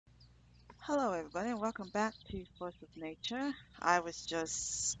Hello, everybody, and welcome back to Force of Nature. I was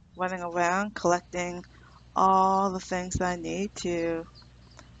just running around collecting all the things that I need to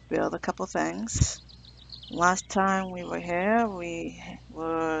build a couple things. Last time we were here, we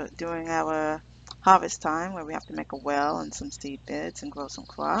were doing our harvest time where we have to make a well and some seed beds and grow some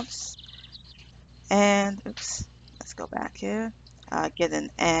crops. And, oops, let's go back here. Get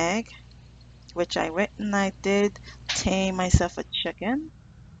an egg, which I went and I did tame myself a chicken.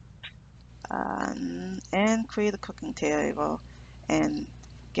 And create a cooking table and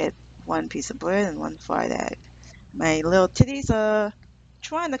get one piece of bread and one fried egg. My little titties are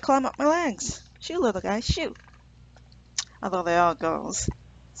trying to climb up my legs. Shoot, little guy, shoot. Although they're all girls.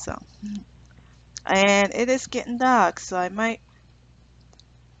 So, and it is getting dark, so I might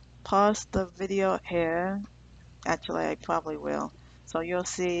pause the video here. Actually, I probably will. So you'll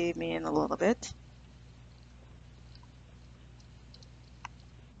see me in a little bit.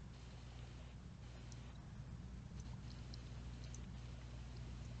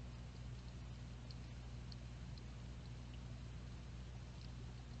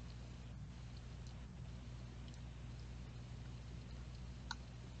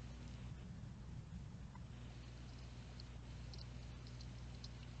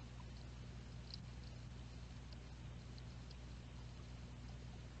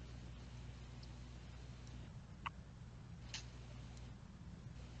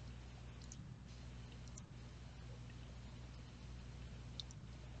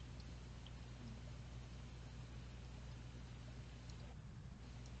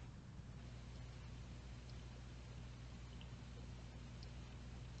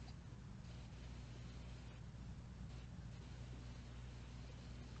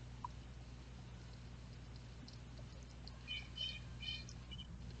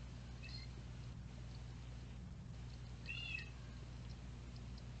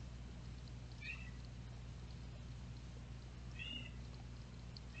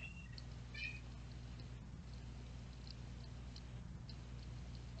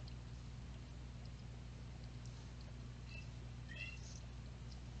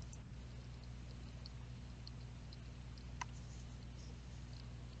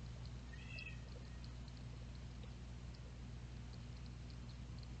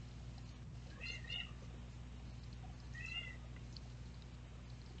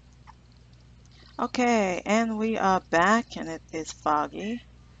 Okay, and we are back, and it is foggy.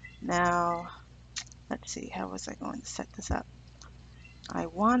 Now, let's see, how was I going to set this up? I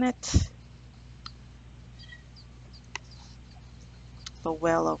want it the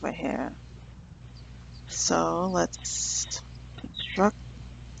well over here. So let's construct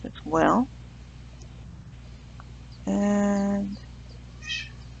this well and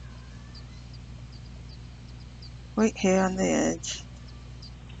right here on the edge.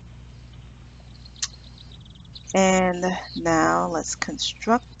 And now let's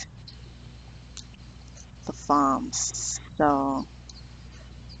construct the farms. So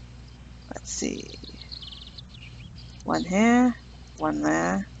let's see, one here, one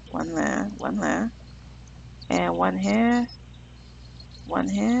there, one there, one there, and one here, one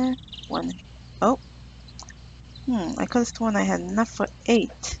here, one. Oh, I could have sworn I had enough for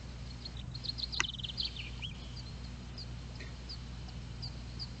 8.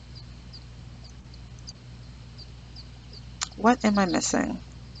 What am I missing?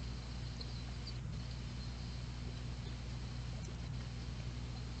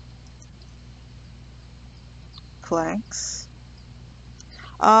 Planks.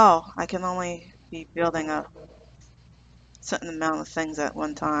 Oh, I can only be building a certain amount of things at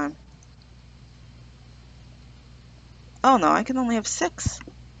one time. Oh no, I can only have 6.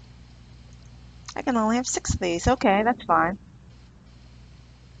 I can only have 6 of these. Okay, that's fine.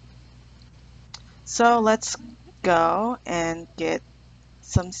 So let's go and get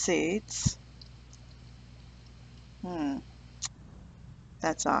some seeds. Hmm,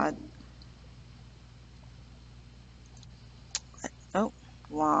 that's odd. Oh,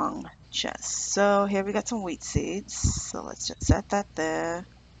 wrong chest. So here we got some wheat seeds. So let's just set that there.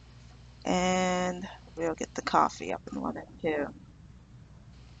 And we'll get the coffee up and running too.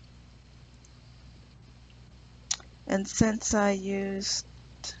 And since I used,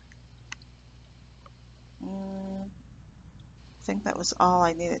 I think that was all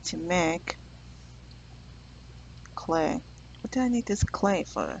I needed to make clay. What do I need this clay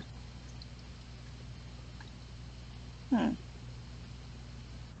for? Hmm,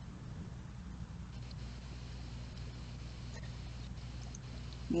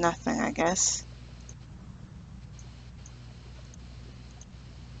 nothing, I guess.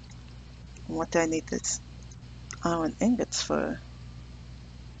 What do I need this iron ingots for?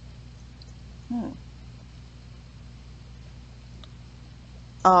 Hmm.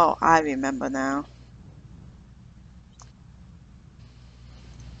 Oh, I remember now.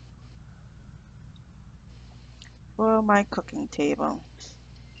 For my cooking table,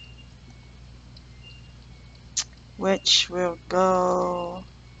 which will go,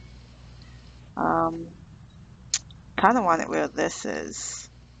 um, kind of want it where this is.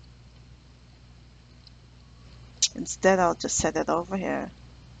 Instead, I'll just set it over here.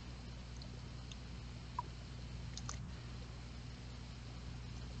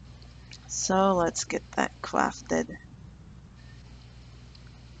 So let's get that crafted.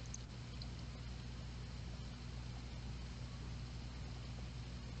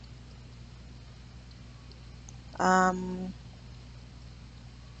 Um,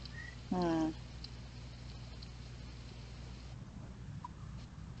 hmm,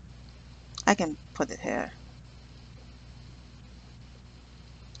 I can put it here.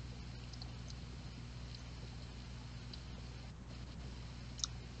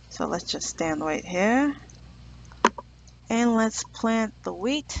 So let's just stand right here and let's plant the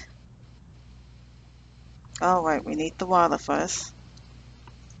wheat. All right, we need the water first.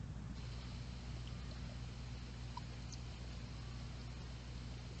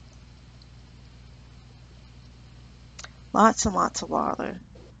 Lots and lots of water.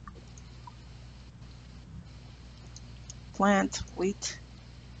 Plant wheat.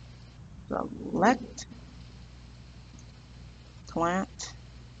 Select plant.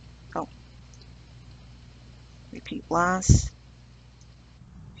 Oh, repeat last.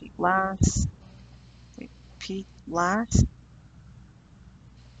 Repeat last. Repeat last.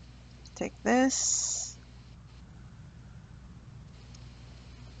 Take this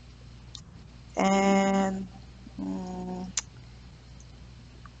and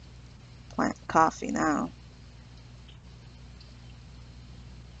plant coffee now.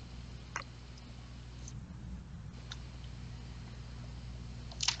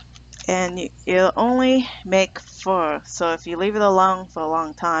 And it'll only make fur. So if you leave it alone for a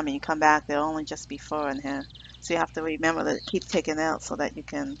long time and you come back, there'll only just be fur in here. So you have to remember to keep taking it out so that you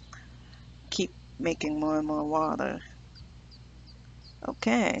can keep making more and more water.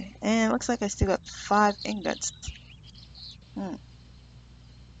 Okay, and it looks like I still got 5 ingots. Hmm.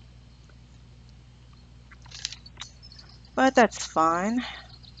 But that's fine.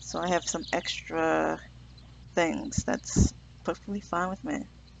 So I have some extra things. That's perfectly fine with me.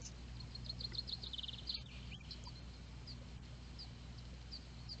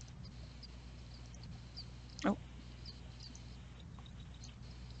 Oh,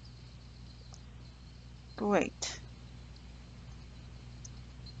 great.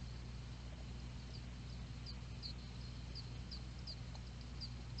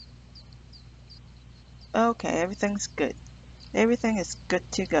 Okay, everything's good. Everything is good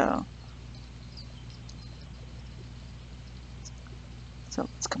to go. So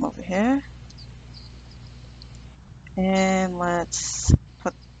let's come over here and let's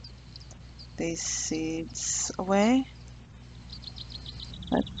put these seeds away.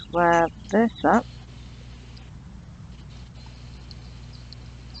 Let's grab this up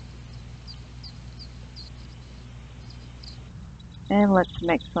and let's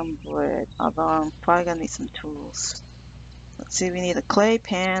make some bread. Although I'm probably gonna need some tools. Let's see, we need a clay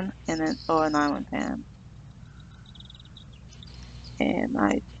pan and or an iron pan. And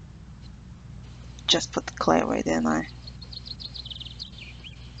I just put the clay away, didn't I?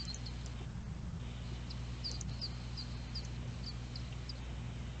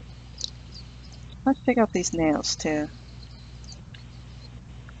 Let's take out these nails too.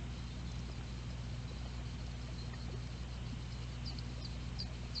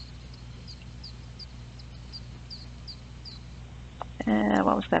 And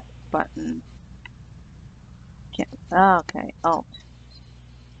what was that button? Can't. Oh, okay. Oh.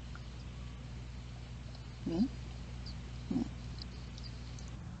 Hmm? Hmm.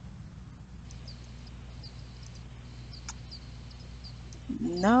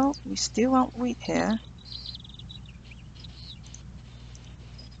 No, we still want wheat here.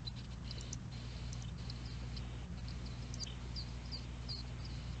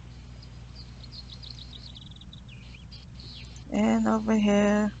 And over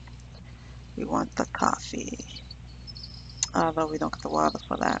here, we want the coffee. Although we don't get the water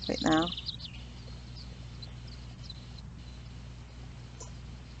for that right now.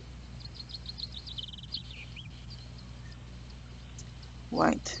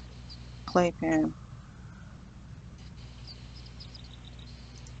 White. Clay pan.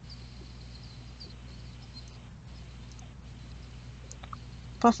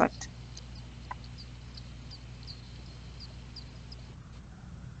 Perfect.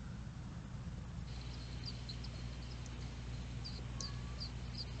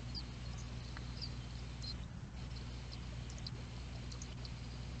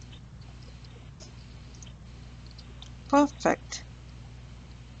 Perfect.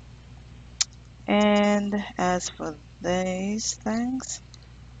 And as for these things,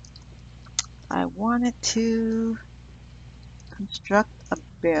 I wanted to construct a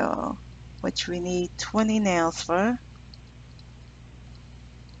bill, which we need 20 nails for.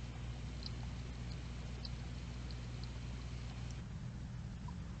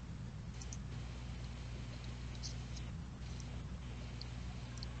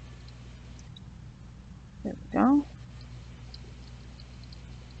 There we go.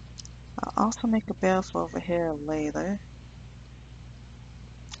 I'll also make a bill for over here later,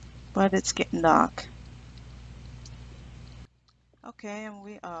 but it's getting dark. Okay, and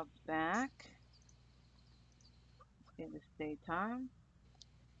we are back in this daytime.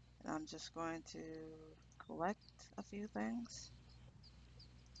 And I'm just going to collect a few things.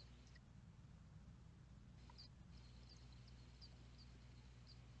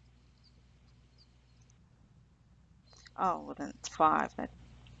 Oh, well then it's 5 that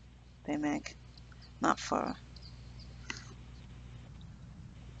they make, not 4.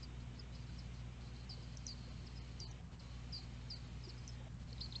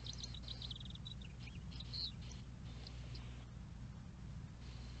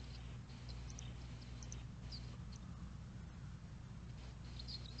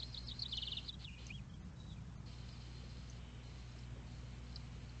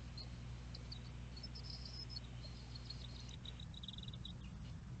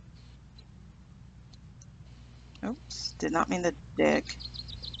 Oops, did not mean to dig.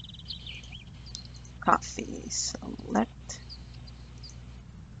 Copy, select,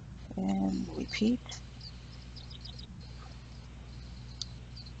 and repeat.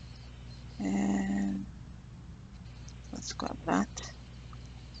 And let's grab that.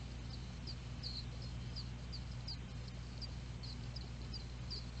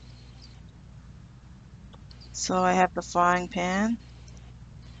 So I have the frying pan.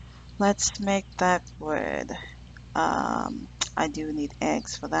 Let's make that wood. I do need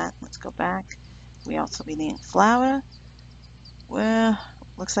eggs for that. Let's go back. We also be needing flour. Well,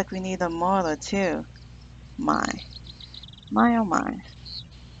 looks like we need a mortar too. My oh my.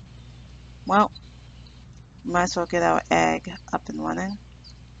 Well, might as well get our egg up and running.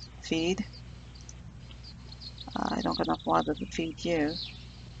 Feed. I don't got enough water to feed you.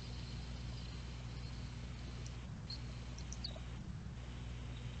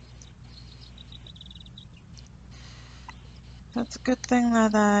 That's a good thing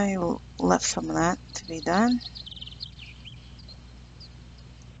that I left some of that to be done.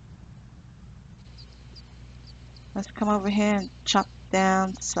 Let's come over here and chop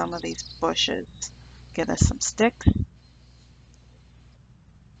down some of these bushes. Get us some sticks.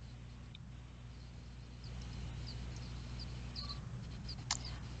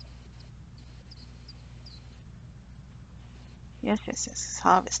 Yes, yes, yes. It's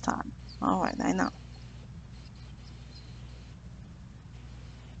harvest time. Alright, I know.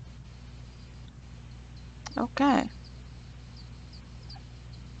 Okay.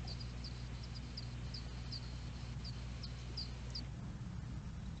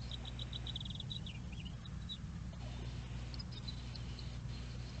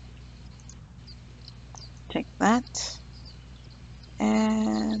 Take that.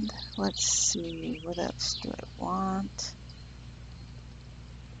 And let's see, what else do I want?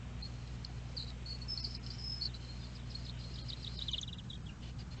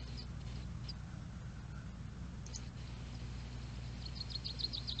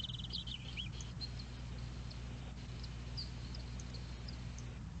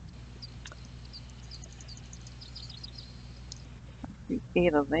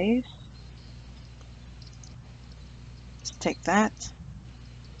 Eight of these. Let's take that.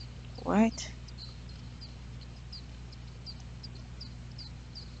 Right.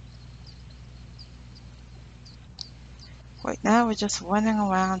 Right now we're just running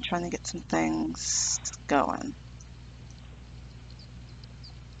around trying to get some things going.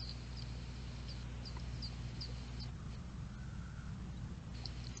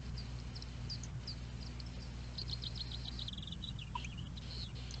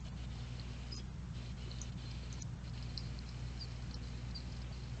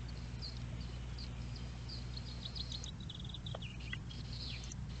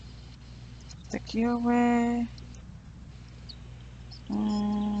 Stick you away.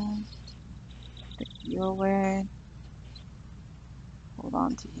 Stick you away. Hold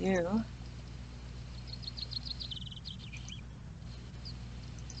on to you.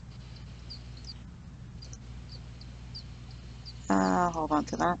 Hold on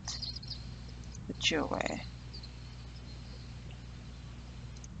to that. Put you away.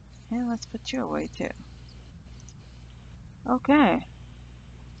 And let's put you away too. Okay,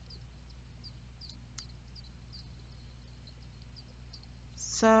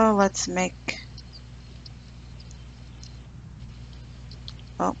 so let's make,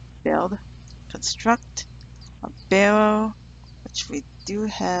 oh, build, construct a barrel, which we do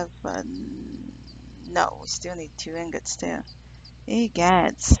have, no, we still need 2 ingots there.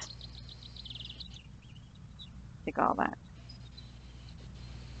 Egads, take all that.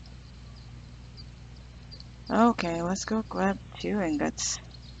 Okay, let's go grab 2 ingots.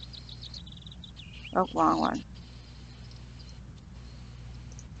 Oh, wrong one.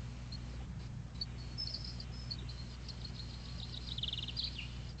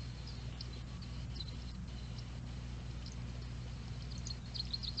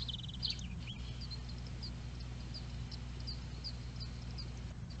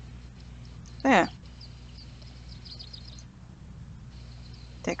 There,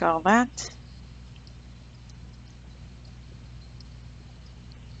 take all that.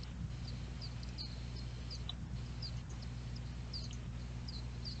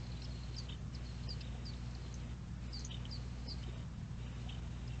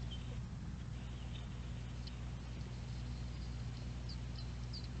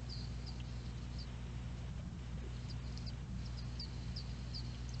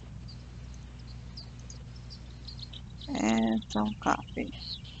 And some coffee.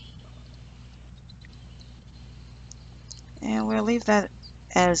 And we'll leave that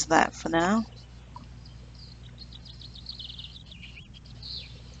as that for now.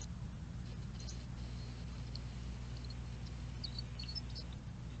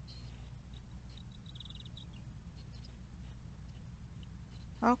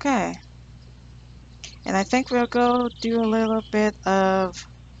 Okay, and I think we'll go do a little bit of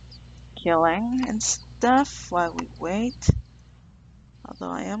killing and stuff while we wait.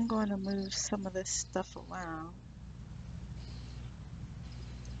 Although I am going to move some of this stuff around.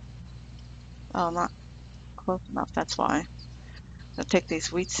 Oh, not close enough, that's why. I'll take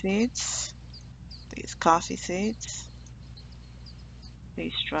these wheat seeds, these coffee seeds,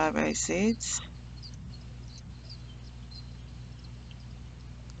 these strawberry seeds.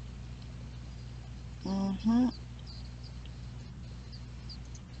 Mm-hmm.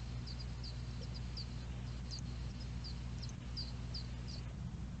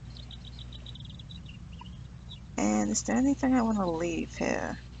 And is there anything I want to leave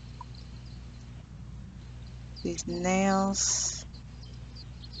here? These nails,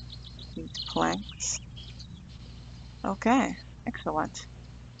 these planks. Okay, excellent.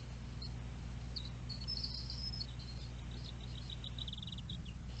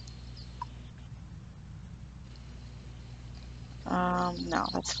 No,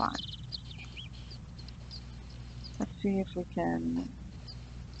 that's fine. Let's see if we can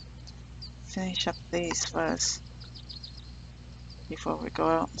finish up these first before we go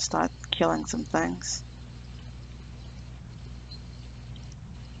out and start killing some things.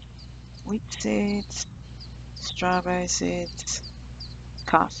 Wheat seeds, strawberry seeds,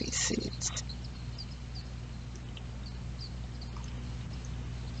 coffee seeds.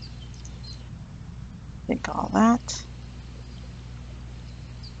 Take all that.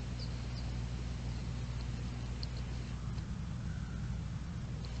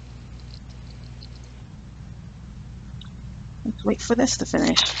 Let's wait for this to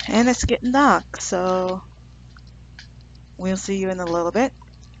finish. And it's getting dark, so we'll see you in a little bit.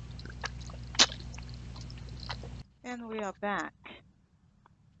 And we are back.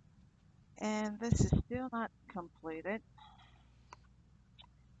 And this is still not completed.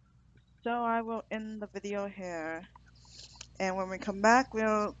 So I will end the video here. And when we come back,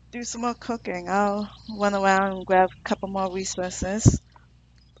 we'll do some more cooking. I'll run around and grab a couple more resources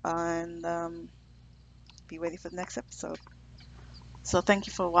and be ready for the next episode. So thank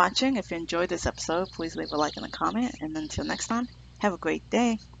you for watching. If you enjoyed this episode, please leave a like and a comment. And until next time, have a great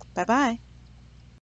day. Bye bye.